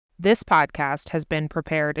This podcast has been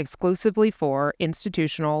prepared exclusively for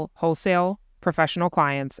institutional, wholesale, professional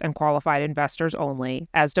clients, and qualified investors only,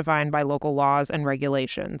 as defined by local laws and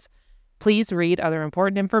regulations. Please read other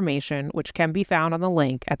important information, which can be found on the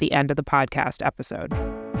link at the end of the podcast episode.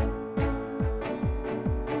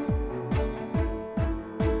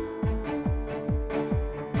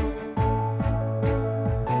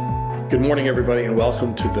 Good morning, everybody, and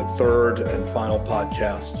welcome to the third and final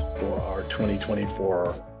podcast for our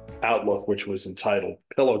 2024 outlook, which was entitled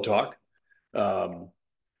Pillow Talk. I'm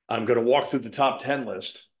going to walk through the top 10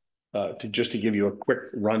 list to give you a quick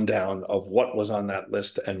rundown of what was on that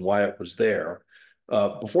list and why it was there.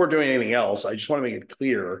 Before doing anything else, I just want to make it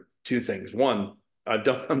clear two things. One,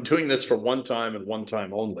 I'm doing this for one time and one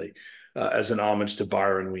time only, as an homage to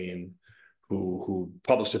Byron Wien, who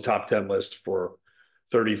published a top 10 list for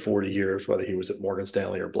 30, 40 years, whether he was at Morgan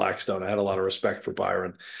Stanley or Blackstone. I had a lot of respect for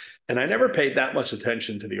Byron. And I never paid that much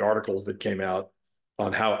attention to the articles that came out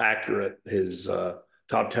on how accurate his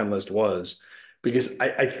top 10 list was, because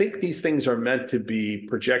I think these things are meant to be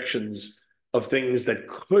projections of things that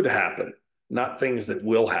could happen, not things that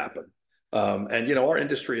will happen. And our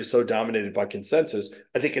industry is so dominated by consensus.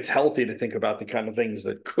 I think it's healthy to think about the kind of things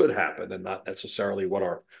that could happen and not necessarily what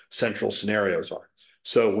our central scenarios are.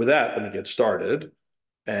 So with that, let me get started.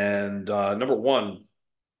 And number one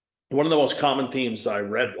of the most common themes I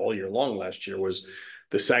read all year long last year was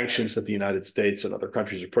the sanctions that the United States and other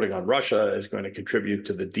countries are putting on Russia is going to contribute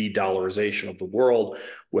to the de-dollarization of the world,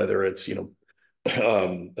 whether it's, the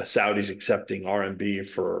Saudis accepting RMB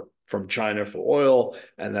from China for oil,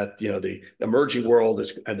 and that, the emerging world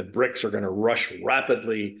and the BRICS are going to rush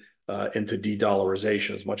rapidly into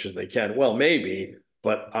de-dollarization as much as they can. Well, maybe,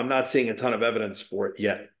 but I'm not seeing a ton of evidence for it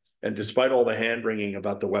yet. And despite all the hand-wringing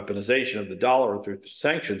about the weaponization of the dollar through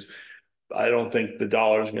sanctions, I don't think the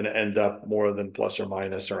dollar is going to end up more than plus or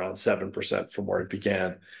minus around 7% from where it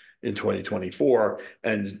began in 2024.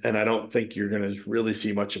 And I don't think you're going to really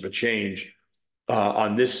see much of a change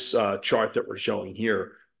on this chart that we're showing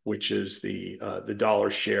here, which is the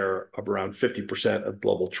dollar share of around 50% of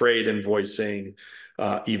global trade invoicing,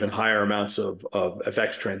 even higher amounts of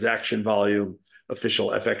FX transaction volume, official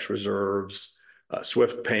FX reserves,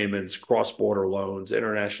 SWIFT payments, cross-border loans,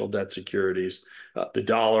 international debt securities. The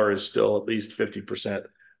dollar is still at least 50%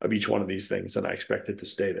 of each one of these things, and I expect it to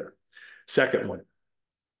stay there. Second one,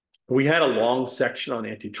 we had a long section on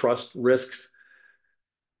antitrust risks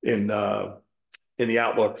in the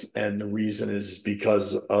outlook, and the reason is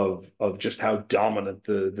because of just how dominant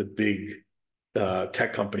the big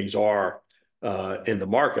tech companies are in the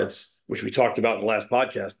markets, which we talked about in the last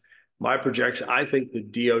podcast. My projection, I think the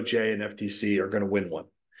DOJ and FTC are going to win one.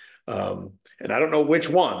 And I don't know which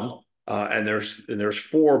one. And there's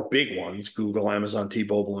four big ones: Google, Amazon,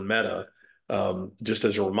 T-Mobile, and Meta. Just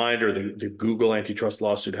as a reminder, the Google antitrust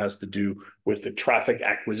lawsuit has to do with the traffic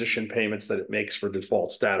acquisition payments that it makes for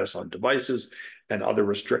default status on devices and other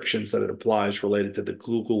restrictions that it applies related to the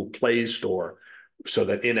Google Play Store, so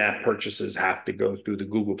that in-app purchases have to go through the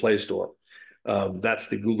Google Play Store. That's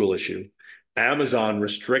the Google issue. Amazon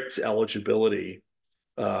restricts eligibility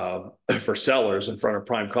for sellers in front of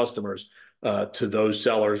prime customers to those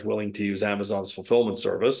sellers willing to use Amazon's fulfillment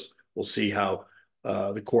service. We'll see how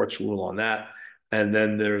the courts rule on that. And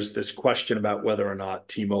then there's this question about whether or not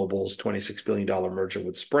T-Mobile's $26 billion merger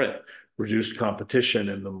with Sprint reduced competition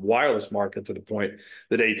in the wireless market to the point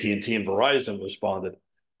that AT&T and Verizon responded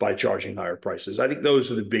by charging higher prices. I think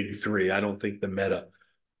those are the big three. I don't think the Meta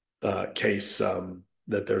case,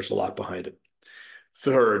 that there's a lot behind it.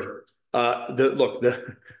 Third,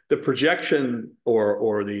 the projection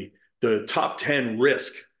or the top 10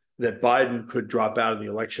 risk that Biden could drop out of the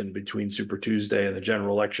election between Super Tuesday and the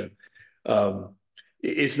general election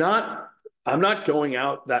is not. I'm not going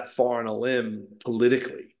out that far on a limb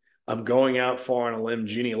politically. I'm going out far on a limb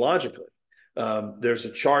genealogically. There's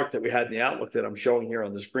a chart that we had in the outlook that I'm showing here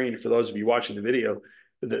on the screen for those of you watching the video.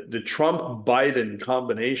 The Trump-Biden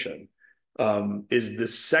combination is the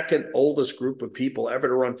second oldest group of people ever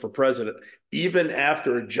to run for president, even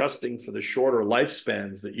after adjusting for the shorter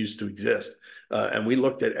lifespans that used to exist. And we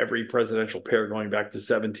looked at every presidential pair going back to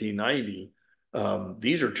 1790.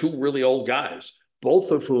 These are two really old guys, both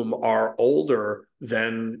of whom are older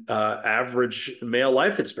than average male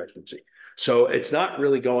life expectancy. So it's not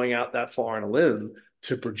really going out that far on a limb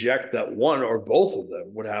to project that one or both of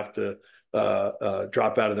them would have to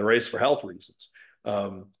drop out of the race for health reasons.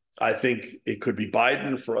 I think it could be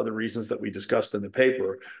Biden for other reasons that we discussed in the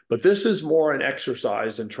paper, but this is more an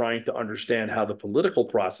exercise in trying to understand how the political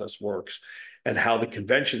process works and how the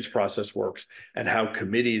conventions process works and how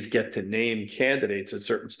committees get to name candidates at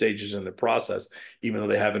certain stages in the process, even though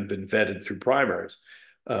they haven't been vetted through primaries.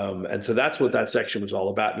 And so that's what that section was all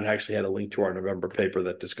about. And it actually had a link to our November paper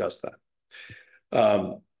that discussed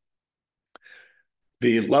that.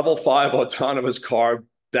 The level 5 autonomous car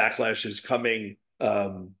backlash is coming.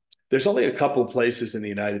 There's only a couple of places in the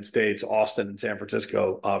United States, Austin and San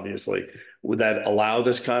Francisco, obviously, that allow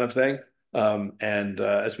this kind of thing.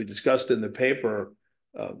 As we discussed in the paper,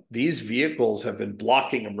 these vehicles have been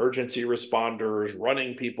blocking emergency responders,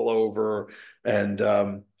 running people over, and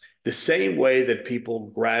the same way that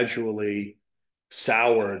people gradually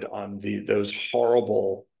soured on those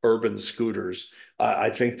horrible urban scooters, I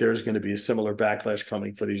think there's going to be a similar backlash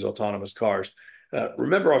coming for these autonomous cars.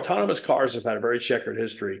 Remember, autonomous cars have had a very checkered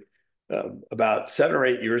history. About 7 or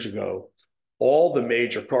 8 years ago, all the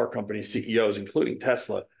major car company CEOs, including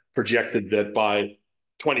Tesla, projected that by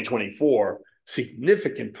 2024,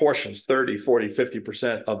 significant portions, 30, 40,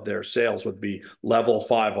 50% of their sales would be level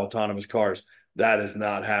 5 autonomous cars. That is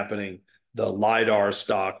not happening. The LiDAR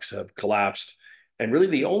stocks have collapsed. And really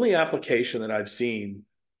the only application that I've seen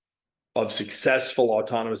of successful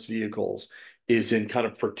autonomous vehicles is in kind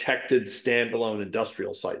of protected standalone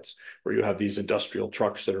industrial sites where you have these industrial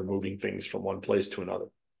trucks that are moving things from one place to another.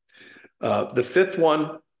 The fifth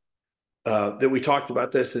one that we talked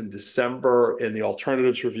about this in December in the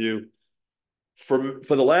alternatives review. For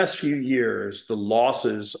the last few years, the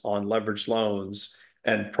losses on leveraged loans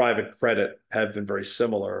and private credit have been very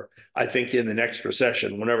similar. I think in the next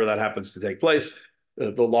recession, whenever that happens to take place,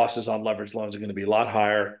 the losses on leveraged loans are going to be a lot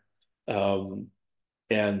higher.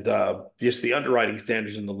 Just the underwriting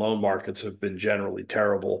standards in the loan markets have been generally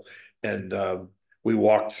terrible. And we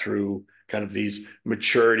walked through kind of these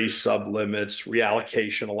maturity sublimits,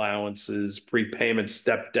 reallocation allowances, prepayment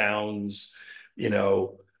step downs,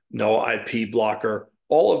 no IP blocker.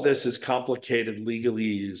 All of this is complicated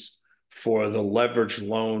legalese for the leveraged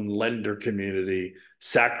loan lender community,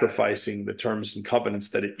 sacrificing the terms and covenants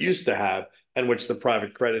that it used to have and which the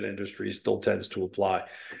private credit industry still tends to apply.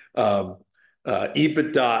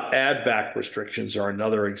 EBITDA add back restrictions are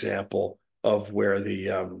another example of where the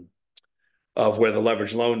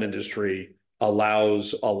leveraged loan industry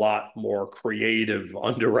allows a lot more creative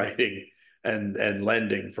underwriting and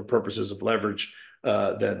lending for purposes of leverage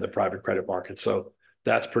than the private credit market. So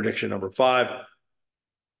that's prediction number 5.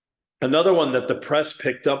 Another one that the press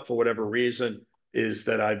picked up for whatever reason is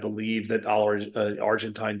that I believe that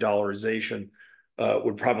Argentine dollarization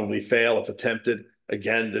would probably fail if attempted.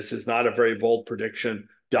 Again, this is not a very bold prediction.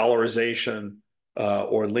 Dollarization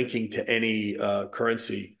or linking to any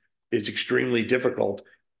currency is extremely difficult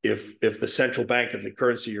if the central bank of the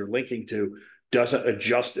currency you're linking to doesn't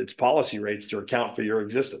adjust its policy rates to account for your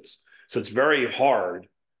existence. So it's very hard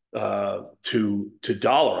to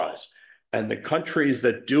dollarize. And the countries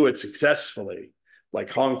that do it successfully, like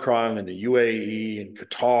Hong Kong and the UAE and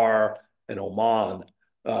Qatar and Oman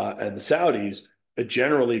and the Saudis,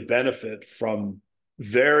 generally benefit from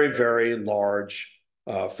very, very large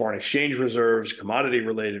foreign exchange reserves,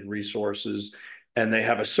 commodity-related resources, and they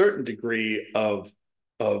have a certain degree of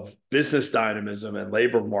business dynamism and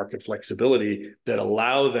labor market flexibility that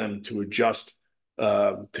allow them to adjust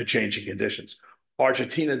to changing conditions.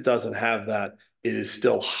 Argentina doesn't have that. It is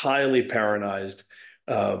still highly Peronized,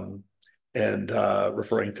 and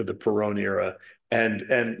referring to the Perón era.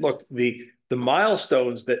 And look, the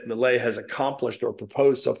milestones that Milei has accomplished or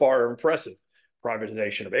proposed so far are impressive.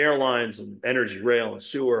 Privatization of airlines and energy, rail, and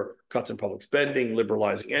sewer, cuts in public spending,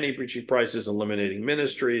 liberalizing energy prices, eliminating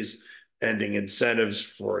ministries, ending incentives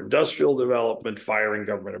for industrial development, firing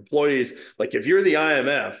government employees. Like if you're the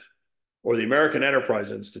IMF or the American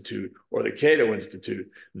Enterprise Institute or the Cato Institute,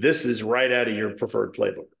 this is right out of your preferred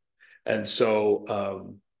playbook. And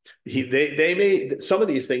so they may, some of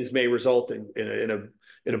these things may result in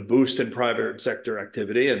a boost in private sector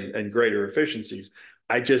activity and greater efficiencies.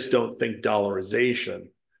 I just don't think dollarization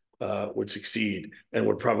would succeed and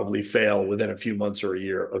would probably fail within a few months or a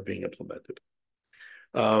year of being implemented.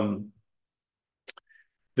 The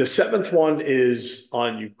 7th one is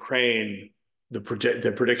on Ukraine. The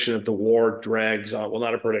prediction that the war drags on, well,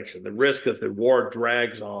 not a prediction, the risk that the war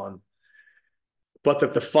drags on, but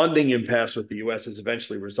that the funding impasse with the US is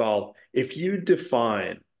eventually resolved. If you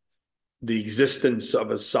define the existence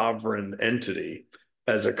of a sovereign entity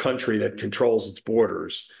as a country that controls its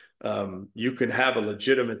borders, you can have a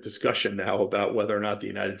legitimate discussion now about whether or not the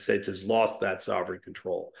United States has lost that sovereign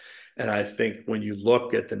control. And I think when you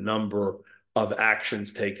look at the number of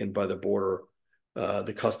actions taken by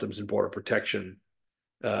the Customs and Border Protection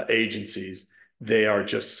agencies, they are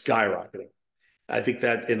just skyrocketing. I think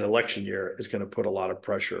that in an election year is going to put a lot of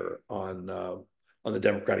pressure on the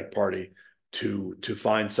Democratic Party to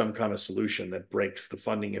find some kind of solution that breaks the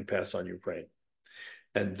funding impasse on Ukraine.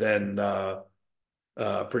 And then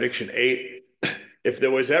prediction 8, if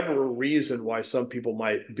there was ever a reason why some people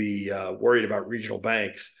might be worried about regional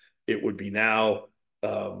banks, it would be now.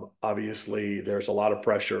 Obviously, there's a lot of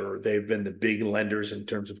pressure. They've been the big lenders in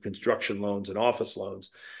terms of construction loans and office loans.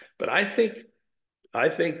 But I think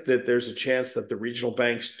that there's a chance that the regional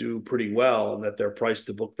banks do pretty well and that their price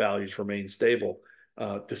to book values remain stable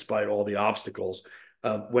despite all the obstacles.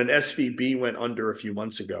 When SVB went under a few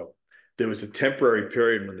months ago, there was a temporary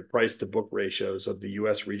period when the price to book ratios of the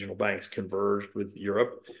US regional banks converged with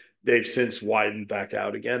Europe. They've since widened back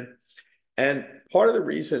out again. And part of the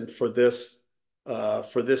reason for this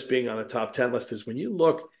being on a top 10 list is when you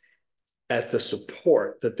look at the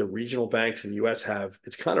support that the regional banks in the US have,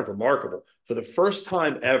 it's kind of remarkable. For the first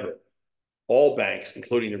time ever, all banks,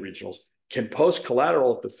 including the regionals, can post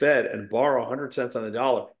collateral at the Fed and borrow 100 cents on the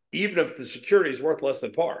dollar, even if the security is worth less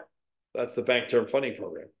than par. That's the Bank Term Funding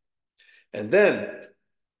Program. And then,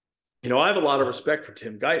 I have a lot of respect for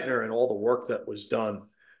Tim Geithner and all the work that was done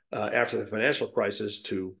after the financial crisis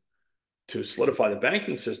to solidify the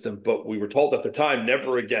banking system. But we were told at the time,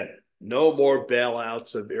 never again, no more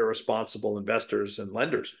bailouts of irresponsible investors and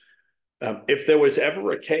lenders. If there was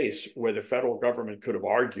ever a case where the federal government could have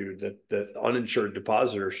argued that uninsured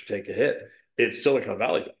depositors should take a hit, it's Silicon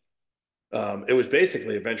Valley Bank. It was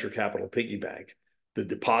basically a venture capital piggy bank. The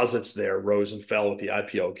deposits there rose and fell with the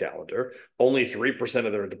IPO calendar. Only 3%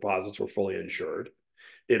 of their deposits were fully insured.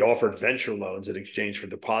 It offered venture loans in exchange for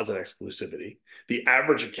deposit exclusivity. The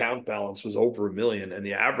average account balance was over $1 million, and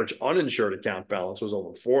the average uninsured account balance was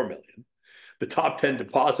over $4 million. The top 10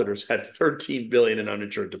 depositors had $13 billion in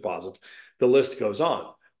uninsured deposits. The list goes on.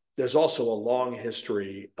 There's also a long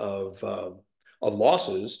history of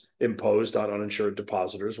losses imposed on uninsured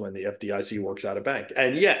depositors when the FDIC works out a bank.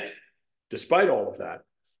 And yet, despite all of that,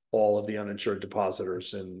 all of the uninsured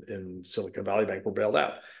depositors in Silicon Valley Bank were bailed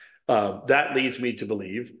out. That leads me to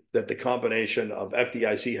believe that the combination of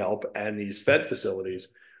FDIC help and these Fed facilities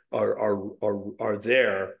are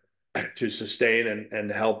there to sustain and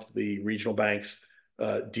help the regional banks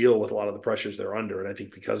deal with a lot of the pressures they're under. And I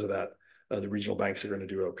think because of that, the regional banks are going to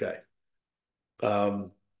do okay.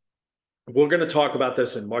 We're going to talk about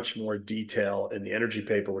this in much more detail in the energy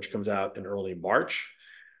paper, which comes out in early March.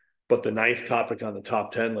 But the 9th topic on the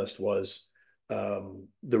top 10 list was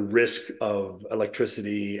the risk of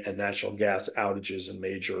electricity and natural gas outages in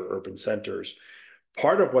major urban centers.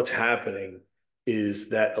 Part of what's happening is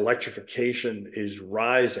that electrification is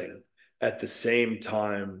rising at the same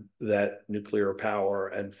time that nuclear power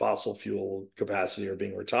and fossil fuel capacity are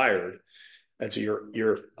being retired. And so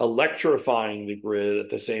you're electrifying the grid at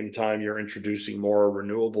the same time you're introducing more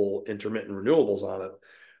intermittent renewables on it.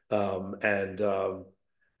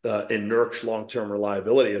 In NERC's long-term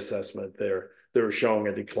reliability assessment, they're showing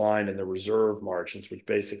a decline in the reserve margins, which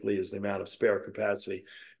basically is the amount of spare capacity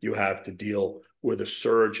you have to deal with a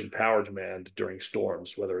surge in power demand during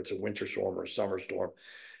storms, whether it's a winter storm or a summer storm.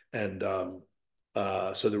 And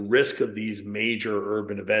so the risk of these major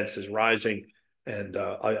urban events is rising. And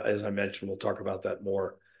as I mentioned, we'll talk about that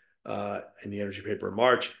more in the energy paper in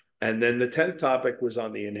March. And then the 10th topic was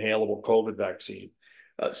on the inhalable COVID vaccine.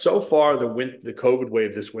 So far, the COVID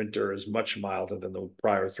wave this winter is much milder than the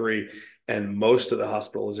prior 3, and most of the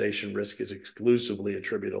hospitalization risk is exclusively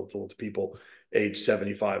attributable to people age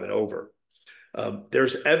 75 and over.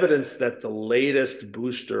 There's evidence that the latest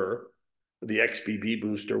booster, the XBB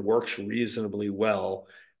booster, works reasonably well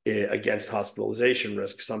against hospitalization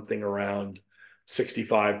risk, something around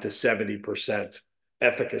 65 to 70%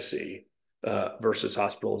 efficacy versus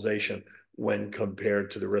hospitalization when compared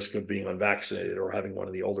to the risk of being unvaccinated or having one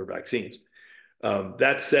of the older vaccines.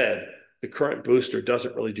 That said, the current booster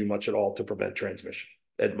doesn't really do much at all to prevent transmission.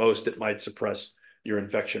 At most, it might suppress your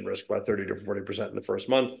infection risk by 30 to 40% in the first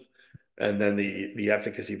month, and then the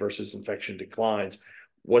efficacy versus infection declines.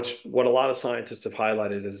 What a lot of scientists have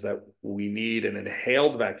highlighted is that we need an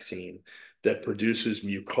inhaled vaccine that produces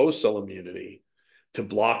mucosal immunity to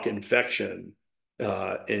block infection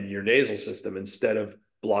in your nasal system instead of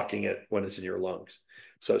blocking it when it's in your lungs.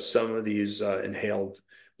 So some of these inhaled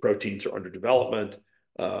proteins are under development.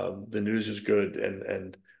 The news is good,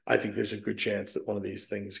 and I think there's a good chance that one of these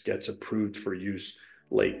things gets approved for use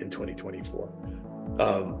late in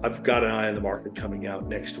 2024. I've got an eye on the market coming out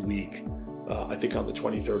next week, I think on the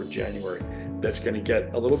 23rd of January, that's going to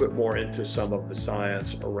get a little bit more into some of the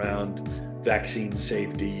science around vaccine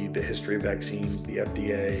safety, the history of vaccines, the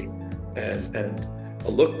FDA, and a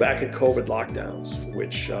look back at COVID lockdowns,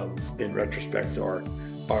 which in retrospect are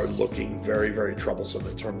looking very, very troublesome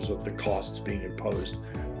in terms of the costs being imposed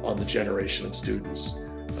on the generation of students,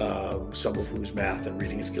 some of whose math and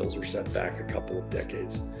reading skills are set back a couple of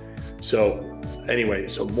decades. So anyway,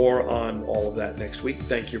 so more on all of that next week.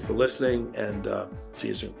 Thank you for listening, and see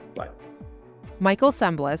you soon. Bye. Michael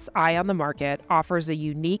Cembalest, Eye on the Market, offers a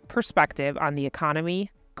unique perspective on the economy,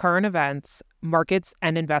 current events, markets,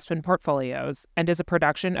 and investment portfolios, and is a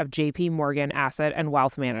production of JP Morgan Asset and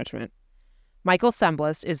Wealth Management. Michael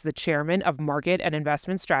Cembalest is the chairman of Market and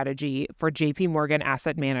Investment Strategy for JP Morgan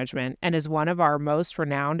Asset Management and is one of our most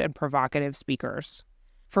renowned and provocative speakers.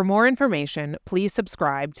 For more information, please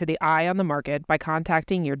subscribe to the Eye on the Market by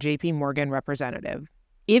contacting your JP Morgan representative.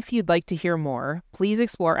 If you'd like to hear more, please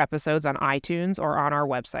explore episodes on iTunes or on our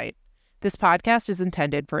website. This podcast is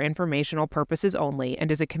intended for informational purposes only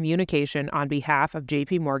and is a communication on behalf of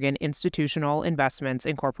JP Morgan Institutional Investments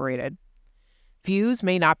Incorporated. Views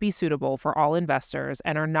may not be suitable for all investors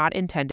and are not intended